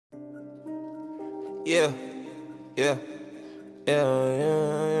Yeah, yeah, yeah,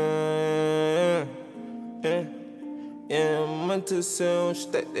 yeah. I'm into the sound,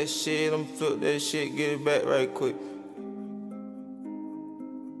 stack that shit, I'm flip that shit, get it back right quick.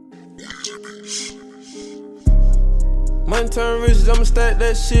 Money turn rich, I'ma stack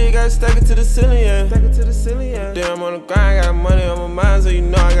that shit, gotta stack it to the ceiling, yeah. Stack it to the ceiling, yeah. Damn, on the grind, got money on my mind, so you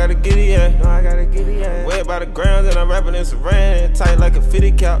know I gotta get it, yeah. Wet by the ground, and I'm rapping in saran, tight like a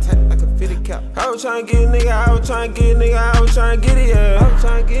 50 cap. I was tryna get a nigga, I was tryna get it,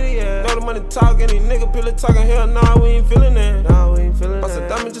 yeah. Know the money talking, these niggas pillar talking, hell nah, we ain't feeling that. Bust a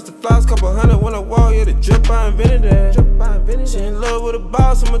diamond just to floss, couple hundred when I walk, yeah, the drip, I invented that. She in love with a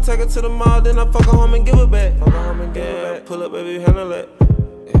boss, I'ma take her to the mall, then I fuck her home and give her back. Pull up, baby, handle that.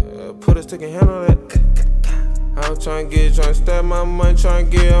 Yeah, put a stick and handle that. I was tryna stack my money, tryna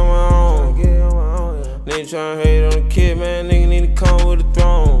get it on my own. Nigga tryna hate on the kid, man. Nigga need to come with a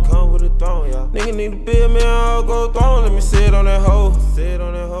throne. Nigga need to build me a gold throne. Let me sit on that hoe.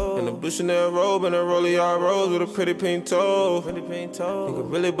 In the blue Chanel robe and a rollie all rose with a pretty pink toe. Nigga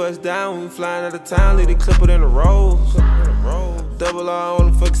really bust down when we flying out of town. Leave the clipper in the road. Double R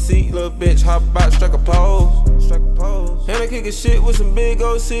on the fucking seat, little bitch. Hop out, strike a pose. And I kick a shit with some big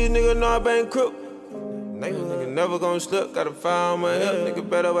OC. Nigga know I bang crook. Nigga never gon' slip, got a fire on my hip. Nigga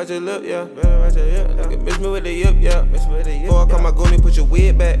better watch your lip, yeah. Nigga miss me with the yip, yeah. Before I call my goonie, put your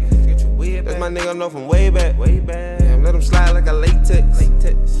wig back. That's my nigga, I know from way back. Damn, let him slide like a latex.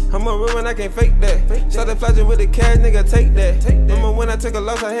 I'm a real one, I can't fake that. Started flashing with the cash, nigga, take that. Remember when I took a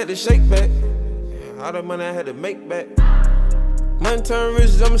loss, I had to shake back. All the money I had to make back. Money turn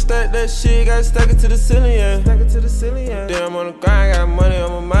rich, I'ma stack that shit, gotta stack it to the ceiling, yeah. Damn, on the grind, got money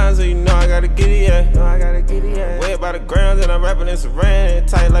on my mind, so you know I gotta get it, yeah. Wet by the ground, and I'm rapping in saran,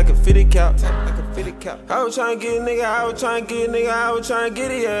 tight like a 50 cap. I was tryna get a nigga, I was tryna get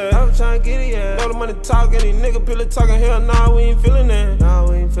it, yeah. Know the money talking, these niggas pillar talking, hell nah, we ain't feeling that.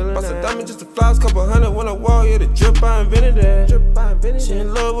 Bust a diamond just to floss, couple hundred when I walk, yeah, the drip, I invented that. She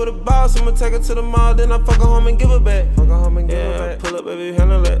in love with a boss, I'ma take her to the mall, then I fuck her home and give her back. Pull up, baby,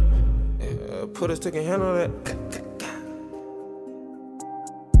 handle that. Yeah, put a stick and handle that.